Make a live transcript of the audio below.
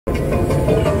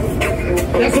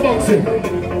That's about it.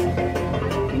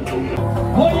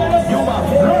 Oh yes,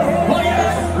 oh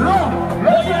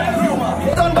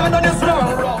yes, don't ban on this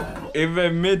now. If you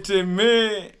meeting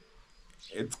me,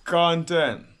 it's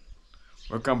content.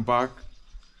 Welcome back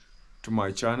to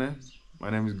my channel. My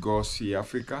name is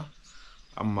GoSeeAfrica.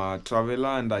 I'm a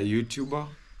traveler and a YouTuber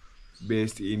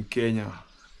based in Kenya,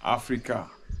 Africa.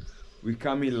 We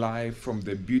coming live from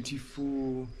the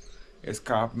beautiful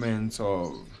escarpments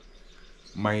of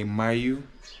Mayu.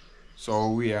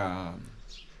 So we are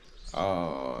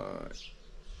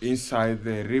inside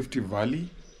the Rift Valley.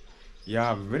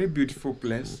 Yeah, very beautiful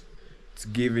place. It's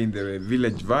giving the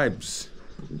village vibes.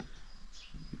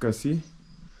 You can see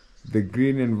the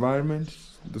green environment.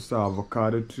 Those are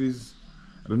avocado trees.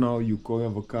 I don't know how you call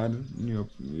avocado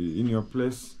in your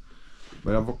place,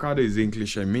 but avocado is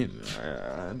English. I mean,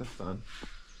 I understand.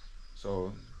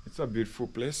 So it's a beautiful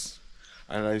place,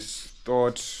 and I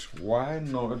thought, why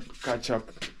not catch up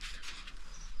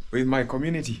with my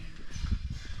community?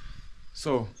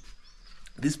 So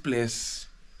this place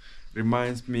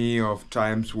reminds me of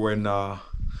times when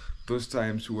those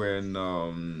times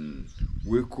when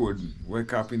we could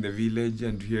wake up in the village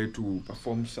and here to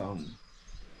perform some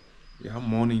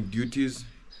morning duties.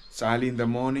 It's early in the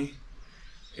morning,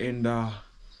 and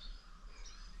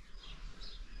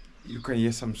you can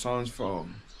hear some sounds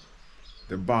from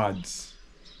the birds.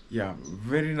 Yeah,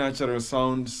 very natural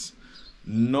sounds,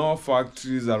 no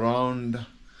factories around.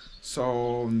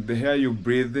 So the air you're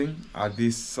breathing at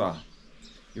this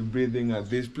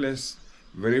place,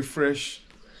 very fresh.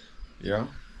 Yeah.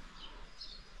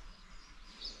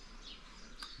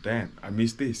 Damn, I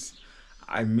miss this.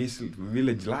 I miss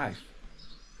village life.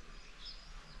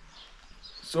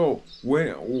 So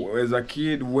as a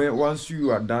kid, once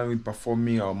you are done with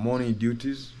performing our morning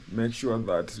duties, make sure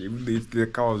that if it's the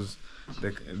cows,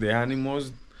 the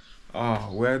animals,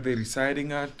 where they're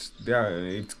residing at,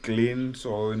 it's clean.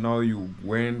 So now you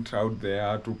went out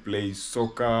there to play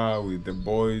soccer with the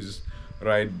boys,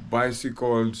 ride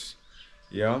bicycles.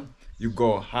 Yeah, you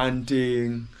go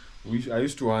hunting. I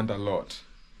used to hunt a lot.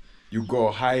 You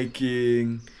go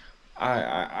hiking.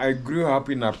 I grew up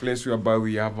in a place whereby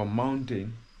we have a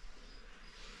mountain.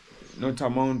 Not a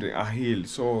mountain, a hill.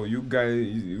 So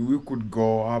we could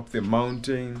go up the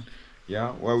mountain,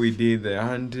 yeah, where we did the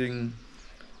hunting.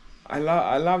 I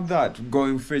love that,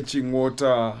 going fetching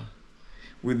water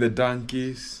with the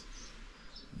donkeys.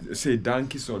 Say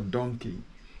donkeys or donkey,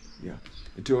 yeah.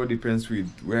 It all depends with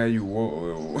where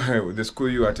the school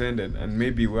you attended, and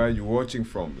maybe where you're watching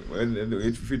from.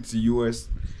 If it's US,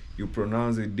 you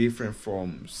pronounce it different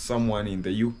from someone in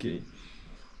the UK,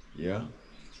 yeah.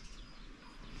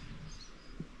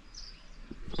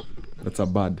 That's a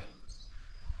bird.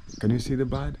 Can you see the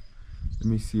bird? Let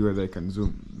me see whether I can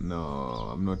zoom. No,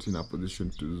 I'm not in a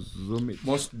position to zoom it.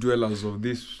 Most dwellers of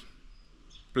this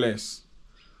place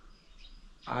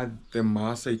are the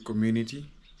Maasai community,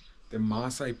 the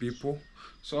Maasai people.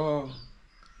 So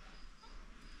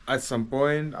at some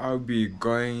point I'll be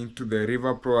going to the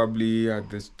river. Probably at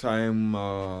this time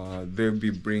they'll be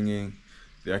bringing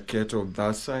their cattle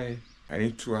that side. I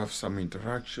need to have some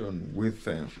interaction with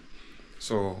them.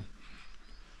 So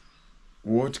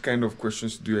what kind of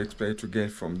questions do you expect to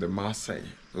get from the Maasai?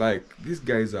 Like, these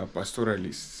guys are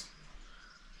pastoralists.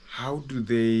 How do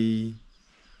they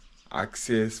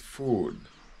access food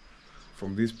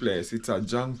from this place? It's a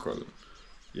jungle.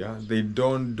 Yeah, they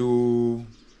don't do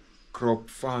crop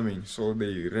farming, so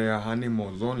they rear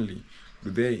animals only.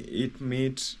 Do they eat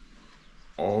meat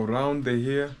all around the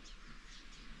year?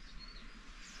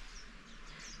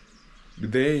 Do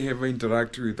they ever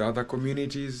interact with other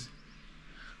communities?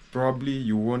 Probably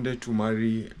you wanted to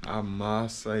marry a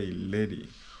Maasai lady.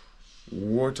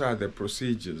 What are the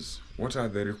procedures? What are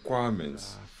the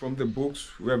requirements? From the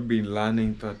books, we have been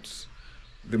learning that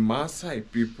the Maasai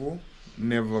people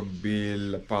never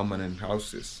build permanent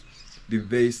houses. Did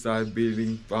they start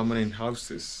building permanent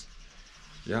houses?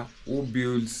 Yeah, who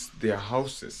builds their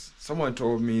houses? Someone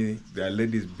told me their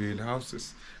ladies build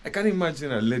houses. I can't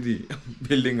imagine a lady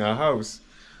building a house.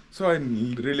 So I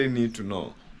really need to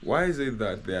know, why is it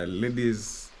that their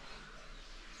ladies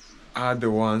are the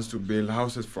ones to build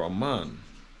houses for a man?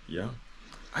 Yeah,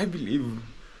 I believe,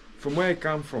 from where I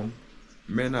come from,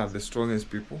 men are the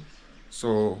strongest people.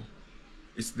 So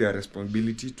it's their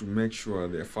responsibility to make sure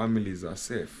their families are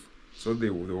safe. So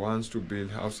they were the ones to build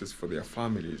houses for their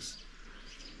families.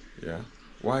 Yeah,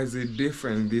 why is it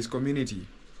different in this community?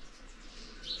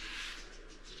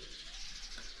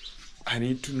 I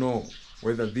need to know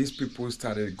whether these people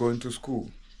started going to school.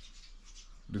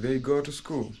 Do they go to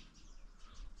school?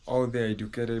 Or they're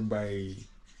educated by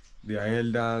their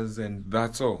elders, and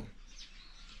that's all.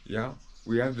 Yeah,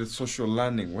 we have the social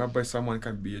learning whereby someone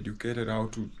can be educated how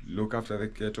to look after the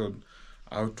cattle,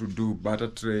 how to do barter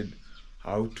trade,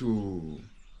 how to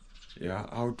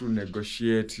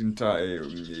negotiate in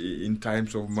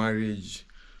times of marriage,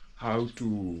 how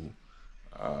to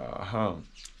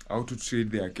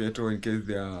treat their cattle in case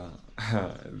they are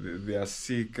they are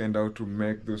sick, and how to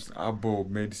make those herbal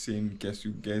medicine in case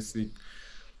you get sick.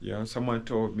 Yeah, someone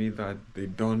told me that they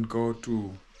don't go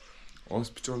to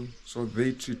hospital, so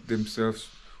they treat themselves.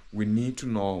 We need to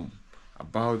know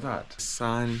about that. The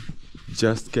sun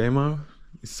just came out.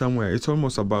 It's somewhere. It's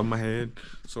almost above my head.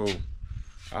 So it's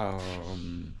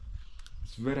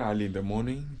very early in the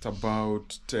morning. It's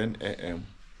about 10 a.m.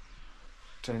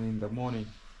 10 in the morning.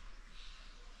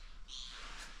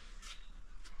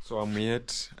 So I'm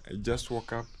yet. I just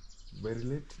woke up very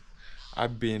late.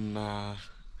 I've been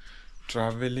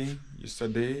traveling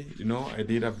yesterday. You know, I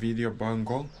did a video about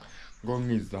Ngong.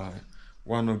 Ngong is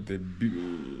one of the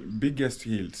biggest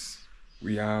hills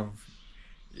we have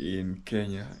in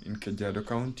Kenya, in Kajiado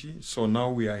County. So now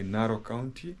we are in Narok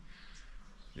County.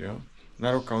 Yeah,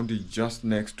 Narok County is just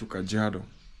next to Kajiado.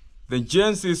 The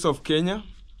Gen Zs of Kenya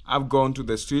have gone to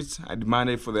the streets and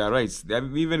demanded for their rights. They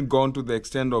have even gone to the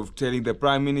extent of telling the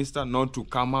Prime Minister not to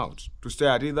come out, to stay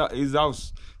at his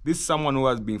house. This is someone who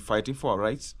has been fighting for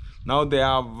rights. Now they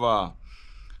have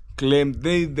claimed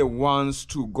they're the ones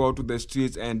to go to the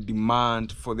streets and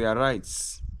demand for their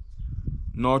rights,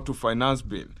 not to finance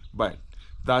bill. But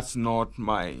that's not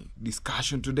my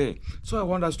discussion today. So I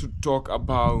want us to talk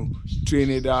about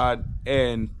Trinidad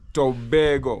and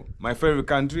Tobago, my favorite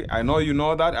country. I know you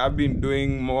know that. I've been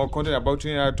doing more content about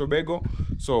Trinidad and Tobago.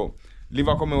 So leave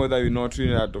a comment whether you know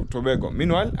Trinidad and Tobago.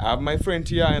 Meanwhile, I have my friend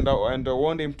here, and I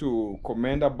want him to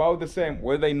comment about the same,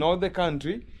 whether you know the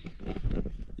country,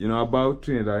 you know, about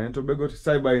Trinidad and Tobago.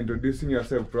 Start by introducing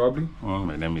yourself, probably.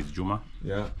 My name is Juma.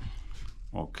 Yeah.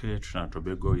 Okay, Trinidad and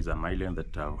Tobago is an island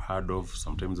that I've heard of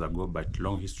some times ago, but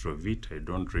long history of it, I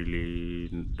don't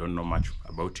know much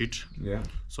about it. Yeah.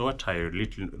 So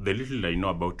the little I know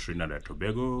about Trinidad and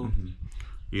Tobago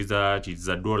is that it's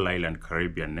a dual island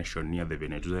Caribbean nation near the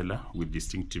Venezuela with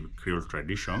distinctive Creole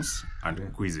traditions and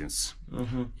cuisines.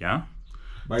 Yeah.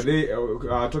 But they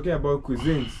talking about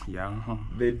cuisines. Yeah.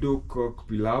 They do cook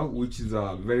pilau, which is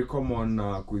a very common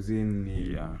cuisine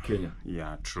in Kenya.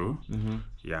 Yeah, true.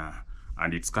 Yeah.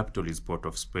 And its capital is Port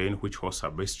of Spain, which hosts a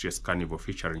boisterous carnival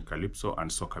featuring calypso and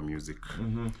soca music.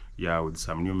 Yeah, with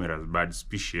some numerous bird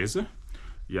species.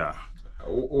 Yeah.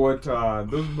 What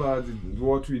those birds?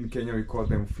 What we in Kenya we call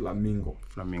them flamingo.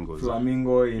 Flamingos.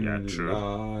 Flamingo in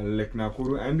Lake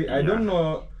Nakuru, and I don't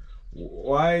know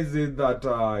why is it that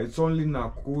it's only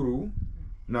Lake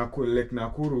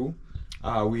Nakuru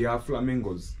we have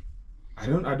flamingos. I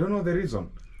don't know the reason.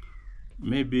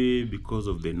 Maybe because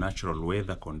of the natural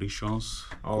weather conditions,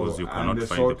 because you cannot and the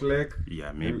find salt lake.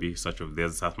 Yeah, maybe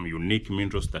there's some unique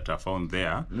minerals that are found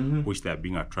there, which they are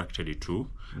being attracted to,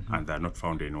 and they are not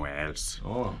found anywhere else.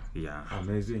 Oh, yeah,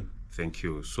 amazing. Thank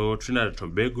you. So Trinidad and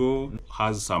Tobago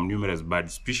has some numerous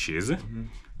bird species,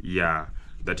 yeah,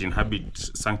 that inhabit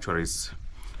sanctuaries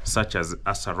such as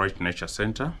Asarite Nature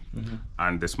Center,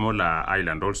 and the smaller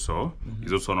island also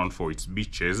is also known for its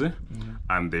beaches,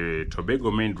 and the Tobago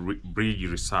Main Breed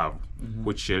Reserve,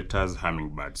 which shelters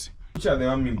hummingbirds. Which are the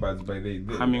hummingbirds, by the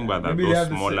hummingbirds are those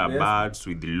smaller birds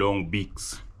with the long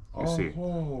beaks. You see,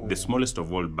 the smallest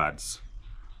of all birds.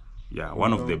 Yeah,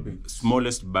 one of the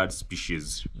smallest bird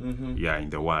species, yeah,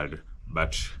 in the world,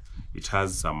 but it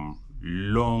has some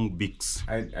long beaks.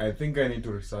 I think I need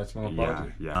to research more about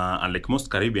it. Yeah. Unlike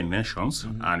most Caribbean nations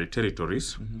and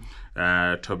territories,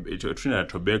 Trinidad and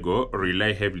Tobago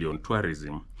rely heavily on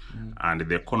tourism, and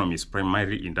the economy is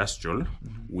primarily industrial,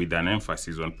 with an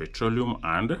emphasis on petroleum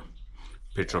and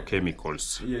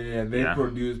petrochemicals. Yeah, they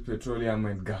produce petroleum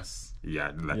and gas.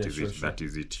 Yeah, that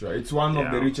is it. Sure. It's one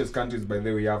of the richest countries, by the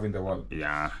way, we have in the world.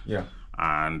 Yeah. Yeah.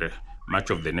 And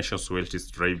much of the nation's wealth is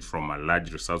derived from a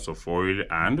large resource of oil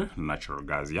and natural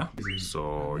gas. Yeah.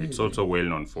 So it's also well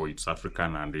known for its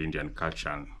African and Indian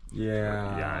culture.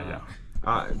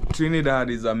 Trinidad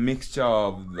is a mixture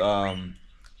of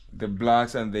the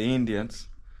blacks and the Indians.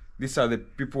 These are the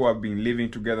people who have been living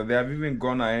together. They have even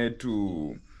gone ahead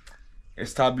to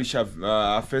establish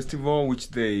a festival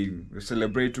which they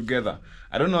celebrate together.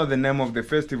 I don't know the name of the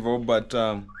festival, but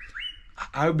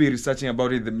I'll be researching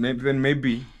about it, then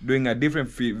maybe doing a different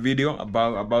video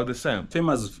about the same.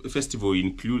 Famous festival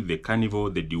include the Carnival,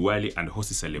 the Diwali, and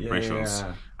Hosi celebrations,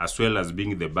 as well as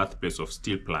being the birthplace of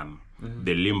steel plan,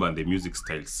 the limbo, and the music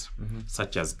styles,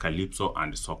 such as calypso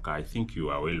and soca. I think you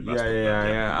are well versed.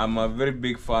 Yeah. I'm a very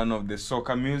big fan of the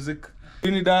soca music.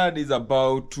 Trinidad is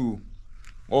about to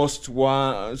host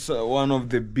one of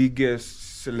the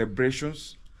biggest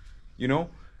celebrations, you know.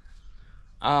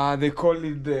 They call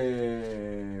it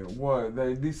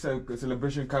this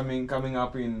celebration coming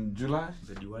up in July.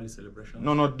 The Diwali celebration?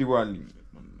 No, not Diwali.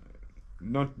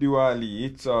 Not Diwali.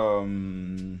 It's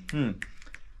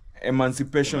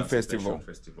Emancipation Festival.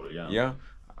 Yeah.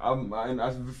 And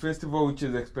as the festival, which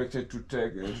is expected to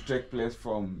take place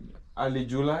from early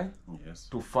July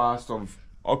to 1st of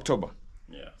October.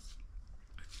 Yes.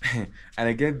 And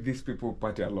I get these people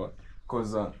party a lot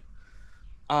because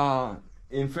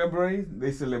in February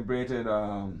they celebrated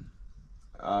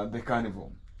the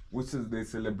carnival, which is they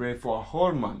celebrate for a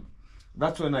whole month.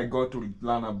 That's when I got to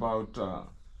learn about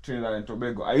Trinidad and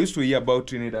Tobago. I used to hear about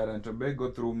Trinidad and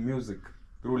Tobago through music,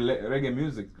 through reggae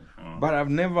music, but I've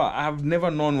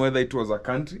never known whether it was a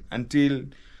country until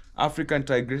African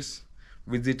Tigress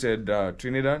visited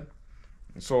Trinidad.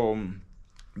 So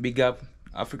big up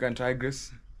African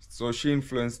Tigress. So she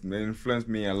influenced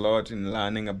me a lot in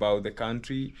learning about the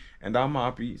country, and I'm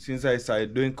happy since I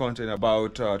started doing content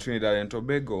about Trinidad and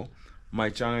Tobago, my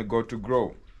channel got to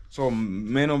grow. So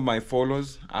many of my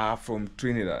followers are from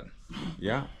Trinidad.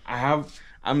 Yeah,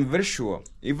 I'm very sure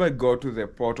if I go to the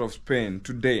port of Spain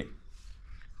today,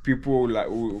 people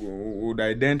would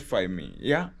identify me.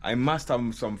 Yeah, I must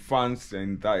have some fans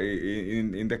in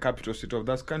the capital city of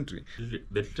that country. The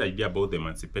little idea about the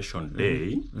Emancipation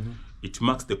Day, it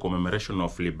marks the commemoration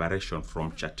of liberation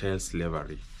from chattel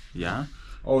slavery. Yeah.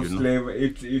 Oh,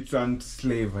 slavery! It's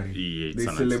slavery. Yeah, it's they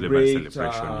an celebrate.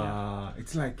 celebration.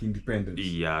 It's like independence.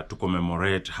 Yeah, to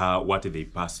commemorate what they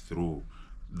passed through,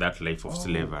 that life of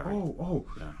slavery.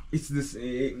 Yeah. It's this.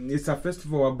 It's a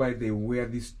festival whereby they wear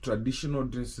these traditional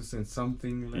dresses and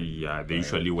something. Like, they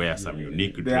usually wear some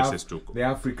unique dresses too. The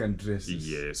African dresses.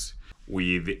 Yes,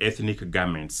 with ethnic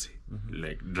garments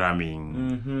like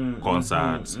drumming,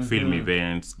 concerts, film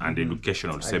events, and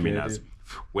educational seminars,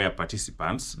 where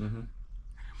participants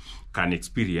can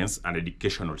experience an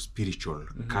educational, spiritual,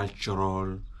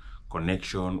 cultural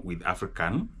connection with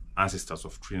African ancestors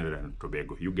of Trinidad and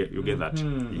Tobago. You get that,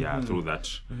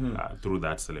 through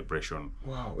that celebration.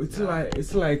 Wow,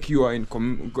 it's like you are in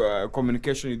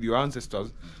communication with your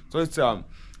ancestors. So it's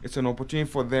an opportunity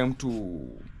for them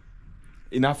to.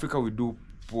 In Africa, we do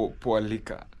pour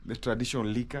liquor. The traditional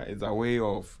liquor is a way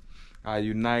of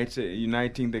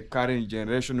uniting the current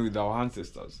generation with our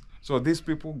ancestors. So these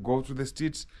people go to the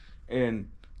streets and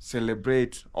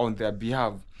celebrate on their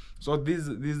behalf. So this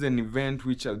is an event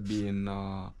which has been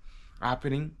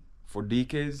happening for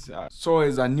decades. So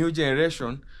as a new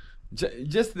generation,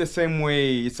 just the same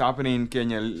way it's happening in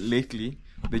Kenya lately,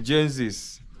 the Gen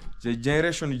Zs, the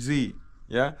Generation Z,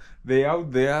 yeah, they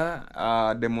out there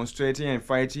demonstrating and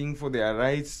fighting for their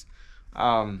rights,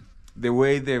 the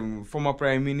way the former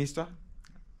Prime Minister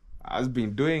has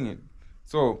been doing it.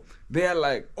 So they are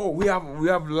like, oh, we have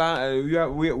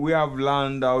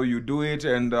learned how you do it,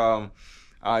 and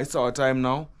it's our time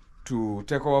now to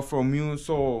take over from you.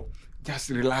 So just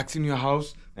relax in your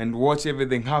house and watch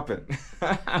everything happen.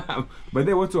 But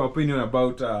then, what's your opinion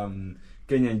about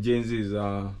Kenyan Gen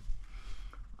Zs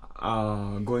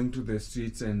going to the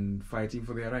streets and fighting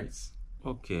for their rights?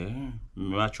 Okay,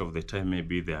 much of the time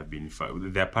maybe they have been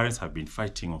their parents have been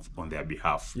fighting on their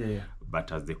behalf.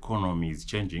 But as the economy is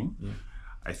changing,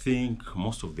 I think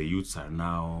most of the youths are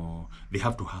now, they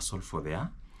have to hustle for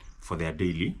their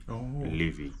daily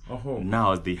living.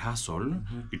 Now as they hustle,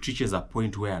 it reaches a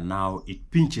point where now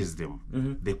it pinches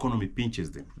them. The economy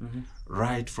pinches them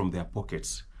right from their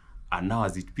pockets, and now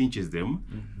as it pinches them,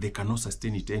 they cannot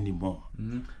sustain it anymore.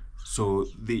 So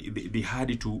they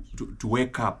had to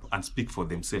wake up and speak for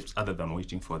themselves, other than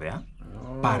waiting for their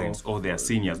parents or their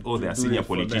seniors or their senior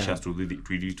politicians to do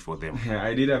it for them.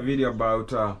 I did a video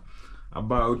about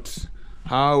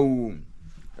how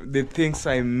the things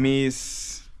I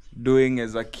miss doing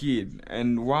as a kid,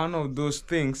 and one of those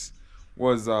things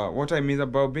was what I miss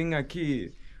about being a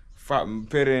kid. Our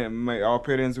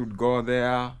parents would go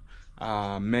there,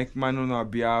 make money on our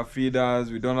behalf, feed us.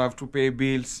 We don't have to pay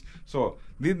bills. So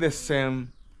this is the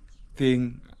same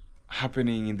thing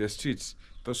happening in the streets.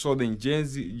 So the Gen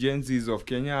Zs of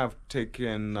Kenya have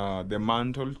taken the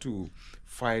mantle to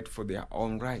fight for their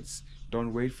own rights.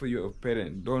 Don't wait for your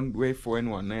parent. Don't wait for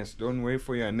anyone else. Don't wait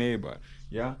for your neighbor.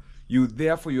 Yeah, you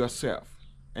there for yourself.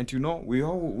 And you know,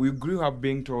 we grew up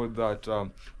being told that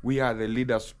we are the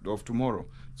leaders of tomorrow.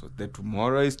 So the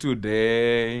tomorrow is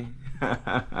today.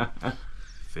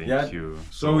 Thank you.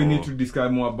 So we need to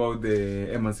describe more about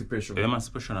the emancipation. The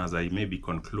emancipation, as I maybe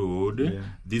conclude,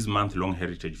 this month-long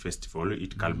heritage festival,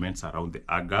 it culminates around the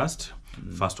August,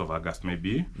 1st of August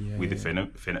maybe, with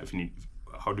the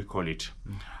how do you call it?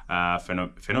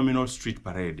 Phenomenal street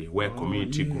parade, where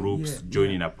community groups join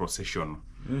in a procession,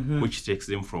 which takes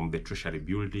them from the Treasury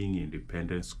Building,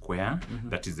 Independence Square.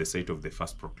 That is the site of the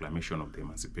first proclamation of the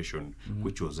emancipation,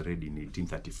 which was read in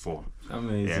 1834.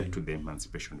 Amazing. To the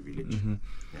Emancipation Village.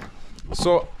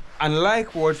 So,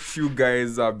 unlike what you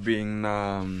guys have been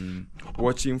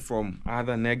watching from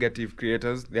other negative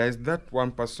creators, there is that one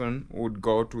person who would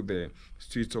go to the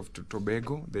streets of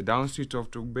Tobago, the down streets of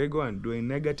Tobago, and doing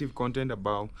negative content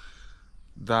about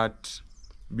that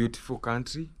beautiful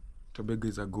country. Tobago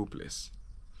is a good place.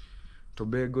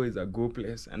 Tobago is a good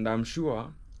place, and I'm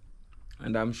sure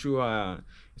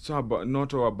it's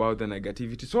not all about the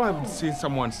negativity. So I've seen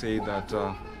someone say that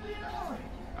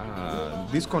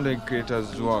these content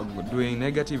creators who are doing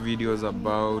negative videos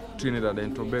about Trinidad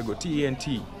and Tobago,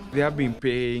 TNT, they have been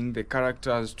paying the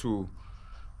characters to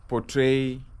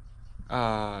portray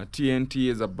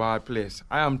TNT as a bad place.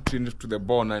 I am Trinidad to the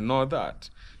bone, I know that.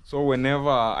 So whenever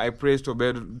I praise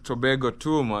Tobago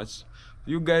too much,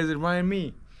 you guys remind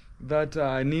me that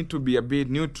I need to be a bit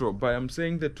neutral, but I'm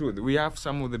saying the truth. We have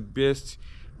some of the best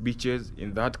beaches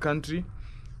in that country.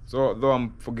 So though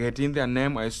I'm forgetting their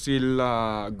name, I still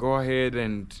go ahead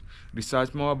and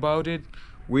research more about it.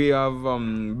 We have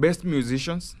best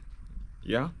musicians,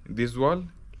 in this world,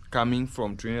 coming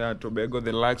from Trinidad and Tobago,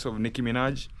 the likes of Nicki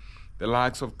Minaj, the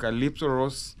likes of Calypso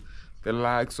Ross, the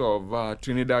likes of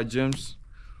Trinidad James.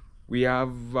 We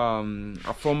have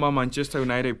a former Manchester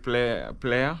United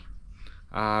player,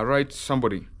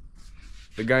 somebody.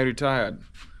 The guy retired.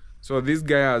 So this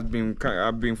guy has been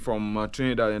from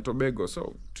Trinidad and Tobago.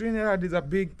 So Trinidad is a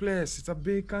big place. It's a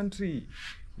big country,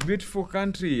 beautiful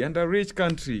country, and a rich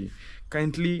country.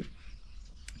 Kindly,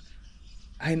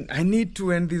 I need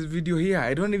to end this video here.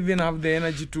 I don't even have the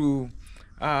energy to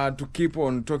keep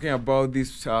on talking about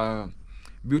this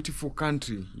beautiful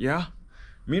country.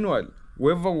 Meanwhile,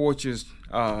 whoever watches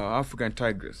African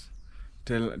Tigress,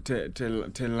 tell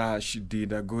her she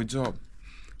did a good job.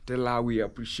 Tell her we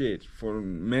appreciate for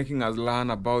making us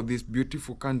learn about this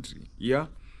beautiful country.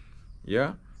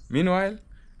 Meanwhile,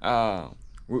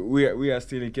 we are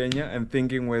still in Kenya and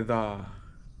thinking whether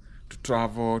to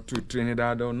travel to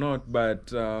Trinidad or not.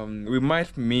 But we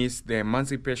might miss the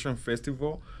Emancipation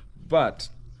Festival. But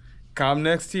come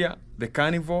next year, the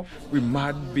carnival, we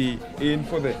might be in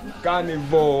for the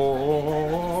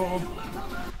carnival.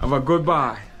 Have a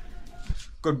goodbye.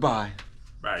 Goodbye.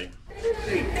 Bye.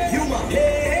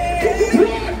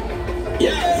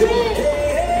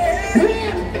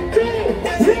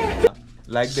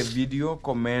 Like the video,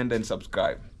 comment, and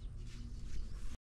subscribe.